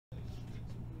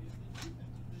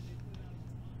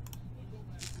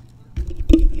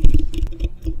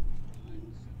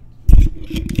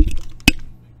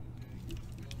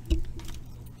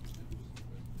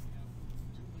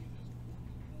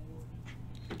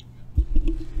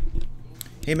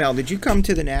Hey Mel, did you come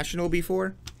to the National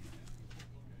before?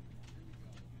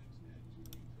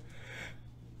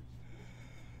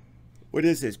 What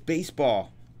is this?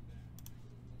 Baseball.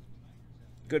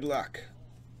 Good luck.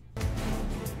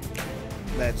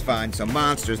 Let's find some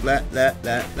monsters.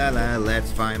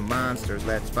 Let's find monsters.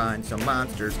 Let's find some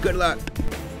monsters. Good luck.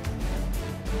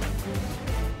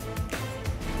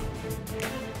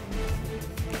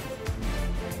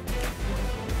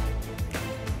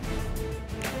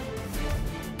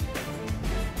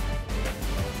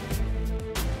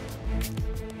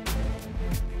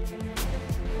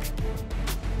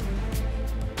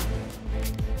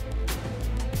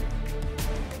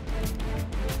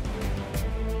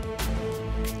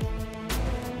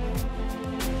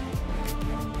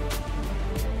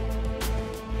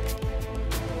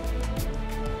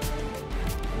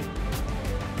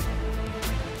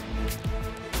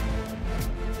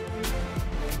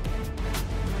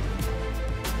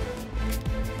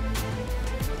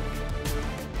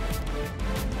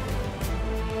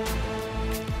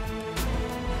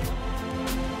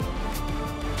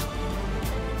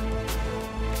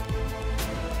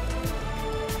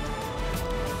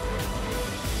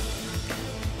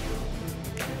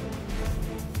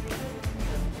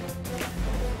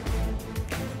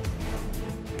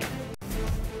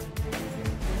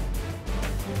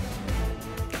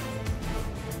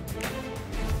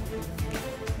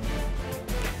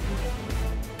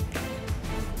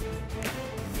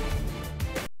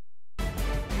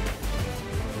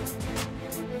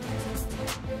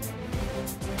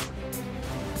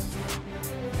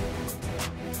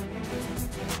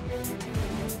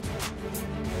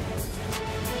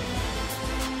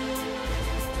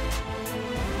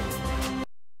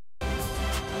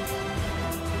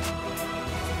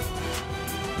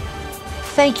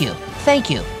 Thank you. Thank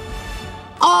you.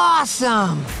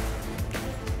 Awesome!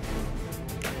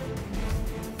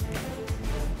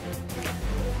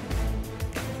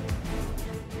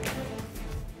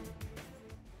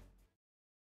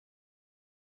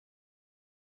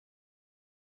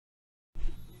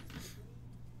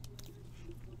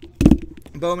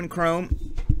 Bowman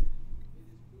Chrome.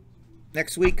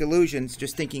 Next week, Illusions.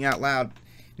 Just thinking out loud.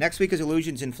 Next week is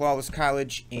Illusions in Flawless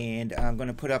College, and I'm going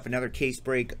to put up another case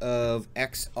break of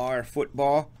XR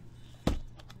football.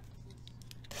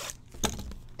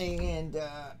 And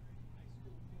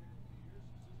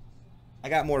I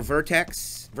got more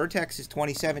Vertex. Vertex is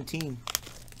 2017.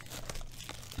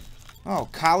 Oh,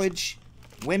 college,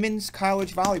 women's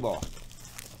college volleyball.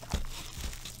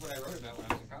 That's what I wrote about when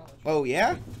I was in college. Oh,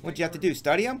 yeah? What'd you have to do,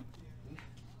 study them?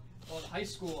 Well, in high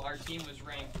school, our team was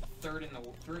ranked third in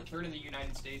the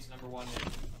United States, #1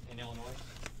 in Illinois.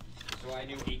 So I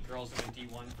knew 8 girls that went D1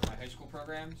 for my high school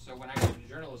program. So when I got into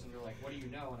journalism, they're like, "What do you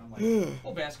know?" And I'm like,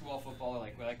 "Well, basketball, football,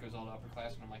 like well, that goes all to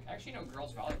upperclassmen." I'm like, "I actually know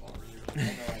girls volleyball really, really well."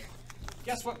 And they're like,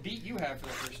 "Guess what beat you have for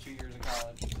the first 2 years of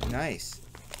college?" Nice.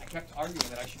 I kept arguing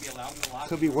that I should be allowed in the locker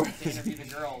Could be room worse. to interview the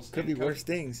girls. Could be worse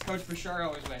things. Coach Bashar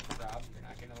always went, "Rob, you're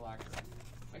not getting in the locker room."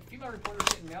 Like female reporters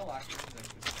sit in male locker rooms.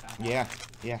 Like, this is not Yeah, happening.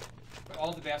 yeah. But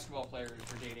all the basketball players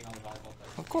were dating all the volleyball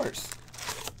players. Of course.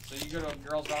 So you go to a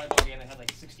girls' volleyball game that had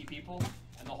like 60 people,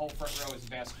 and the whole front row is the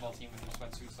basketball team with their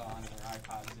sweatsuits on and their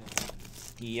iPods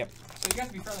in. Yep. So you got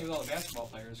to be friendly with all the basketball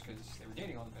players because they were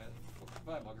dating all the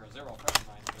volleyball girls. They were all friends of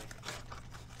mine.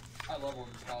 But I love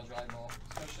women's college volleyball,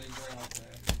 especially during like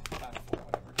the Final Four,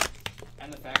 whatever.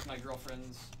 And the fact my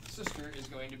girlfriend's sister is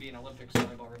going to be an Olympics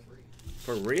volleyball referee.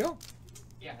 For real?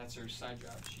 Yeah, that's her side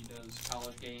job. She does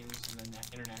college games and then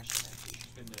international matches. She's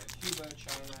been to Cuba,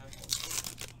 China.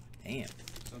 Damn.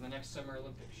 So the next Summer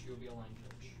Olympics, she'll be a line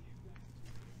coach.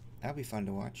 That'll be fun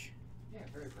to watch. Yeah,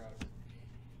 very proud of her.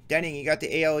 Denning, you got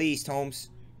the AL East, Holmes.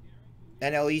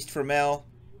 NL East for Mel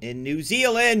in New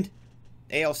Zealand.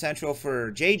 AL Central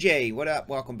for JJ. What up?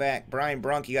 Welcome back. Brian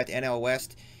Brunk, you got the NL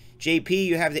West. JP,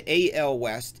 you have the AL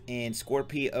West. And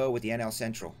Scorpio with the NL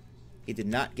Central. He did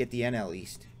not get the NL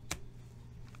East.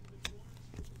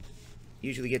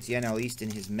 Usually gets the NL East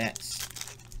in his Mets.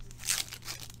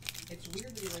 It's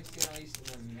weird that he likes the NL East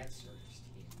and the Mets are his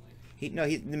team.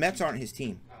 Like, The Mets aren't his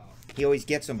team. oh, He always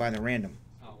gets them by the random.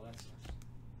 well, that's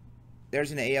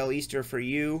There's an AL Easter for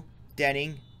you,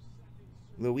 Denning.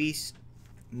 Luis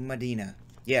Medina.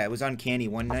 Yeah, it was uncanny.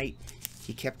 One night,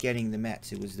 he kept getting the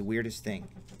Mets. It was the weirdest thing.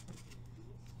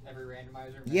 every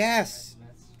randomizer. Mets, Yes.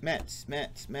 Mets.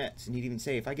 Mets. And he'd even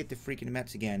say, if I get the freaking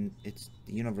Mets again, it's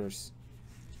the universe.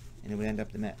 And it would end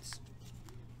up the Mets.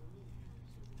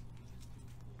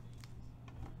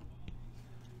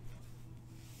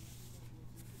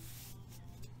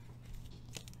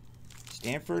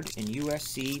 Stanford and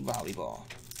USC volleyball.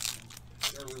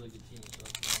 They're a really good team. So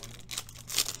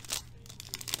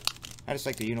I just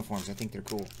like the uniforms. I think they're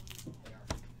cool. They are.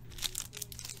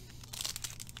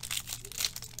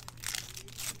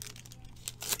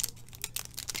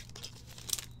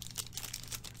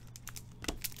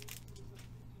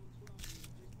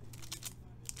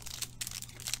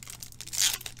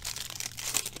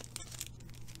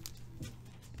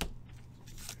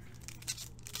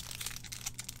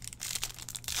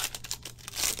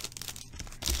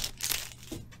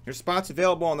 There's spots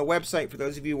available on the website. For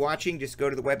those of you watching, just go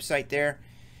to the website there.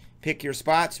 Pick your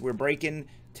spots. We're breaking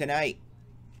tonight.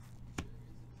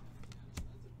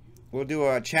 We'll do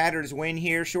a chatter's win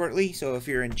here shortly. So if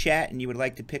you're in chat and you would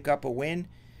like to pick up a win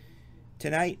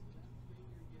tonight,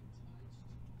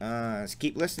 just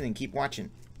keep listening. Keep watching.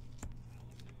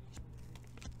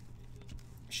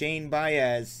 Shane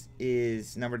Baez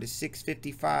is number to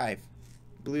 655.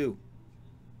 Blue.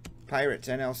 Pirates,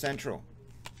 NL Central.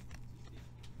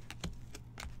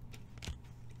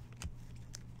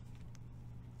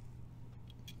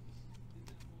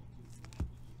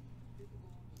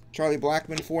 Charlie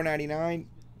Blackmon, $4.99.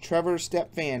 Trevor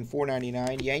Stepfan,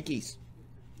 $4.99. Yankees.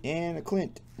 And a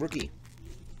Clint, rookie.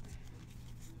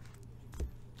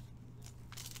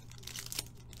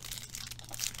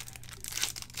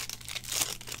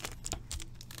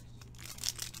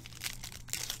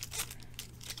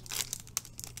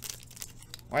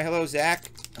 Why, hello, Zach.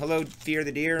 Hello, Fear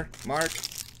the Deer. Mark.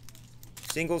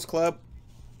 Singles Club.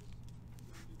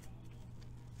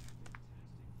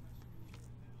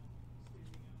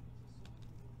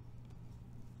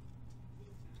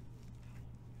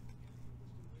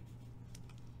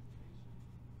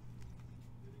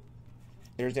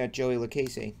 There's that Joey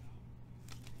Lucchese.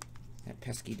 That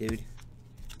pesky dude.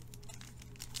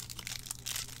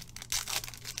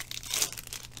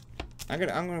 I'm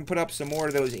gonna put up some more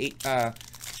of those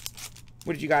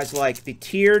what did you guys like? The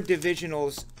tiered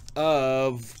divisionals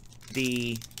of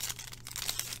the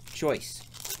choice.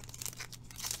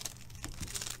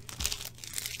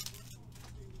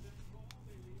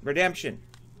 Redemption.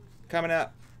 Coming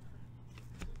up.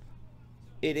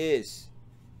 It is.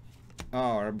 Oh,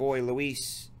 our boy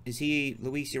Luis. Is he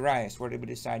Luis Urias? Where did we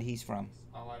decide he's from?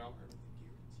 Oh, I don't remember.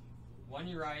 One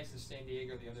Urias is San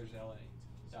Diego, the other's LA.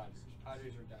 Dodgers.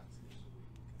 Padres or Dodgers?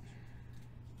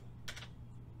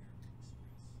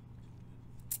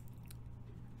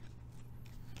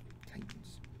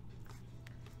 Titans.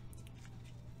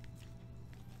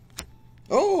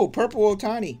 Oh, purple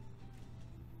Ohtani.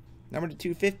 Number to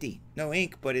 250. No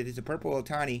ink, but it is a purple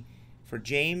Ohtani for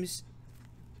James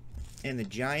and the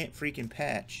giant freaking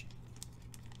patch.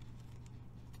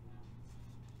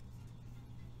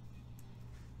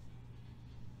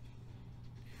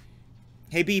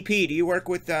 Hey, BP, do you work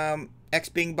with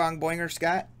ex-Bing Bong Boinger,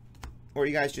 Scott? Or are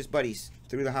you guys just buddies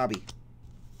through the hobby?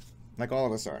 Like all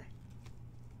of us are.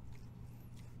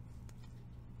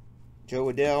 Joe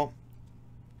Adele.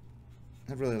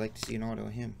 I'd really like to see an auto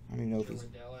of him. I don't even know if he's...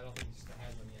 Adele, I don't think he still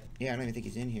has one yet. Yeah, I don't even think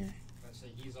he's in here. I'd say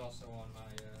he's also on my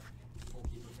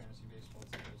goalkeeper fantasy baseball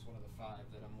team. It's one of the 5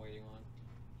 that I'm waiting on.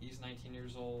 He's 19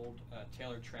 years old.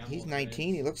 Taylor Trammell. He's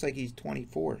 19. He looks like he's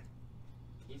 24.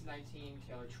 He's 19.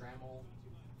 Taylor Trammell.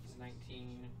 He's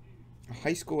 19. A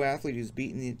high school athlete who's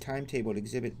beaten the timetable to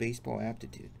exhibit baseball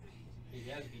aptitude. He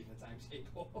has beaten the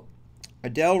timetable.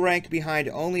 Adele ranked behind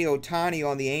only Ohtani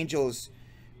on the Angels'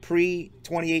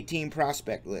 pre-2018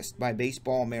 prospect list by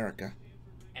Baseball America.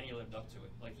 And he lived up to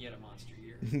it. Like, he had a monster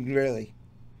year. Really?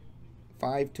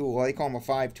 5-tool. Well, they call him a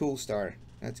 5-tool star.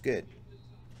 That's good.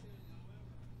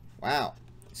 Wow.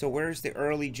 So where's the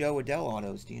early Joe Adele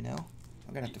autos? Do you know?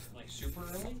 I'm gonna have to. Like super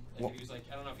early? Like Well, if he was like,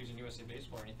 I don't know if he was in USA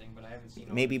Baseball or anything, but I haven't seen.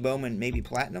 Maybe Bowman. Maybe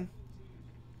platinum.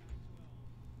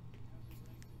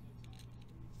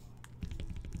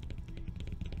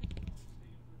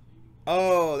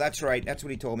 Oh, that's right. That's what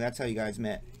he told me. That's how you guys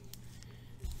met.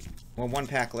 Well, 1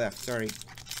 pack left. Sorry.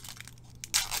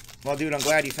 Well, dude, I'm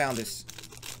glad you found this.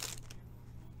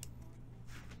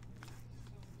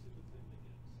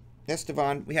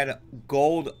 Estevan, we had a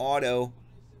gold auto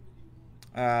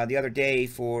the other day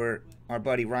for our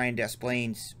buddy Ryan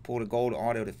Desplaines. Pulled a gold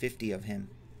auto to 50 of him.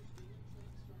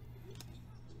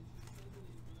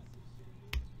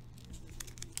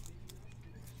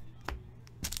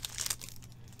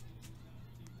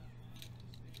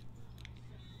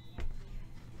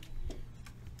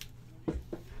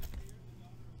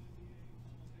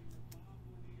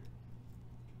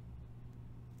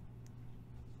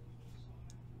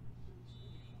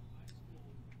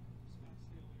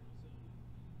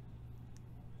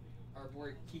 Our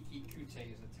boy Kiki Kute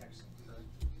is a Texan, correct?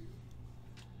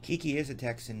 Kiki is a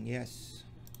Texan, yes.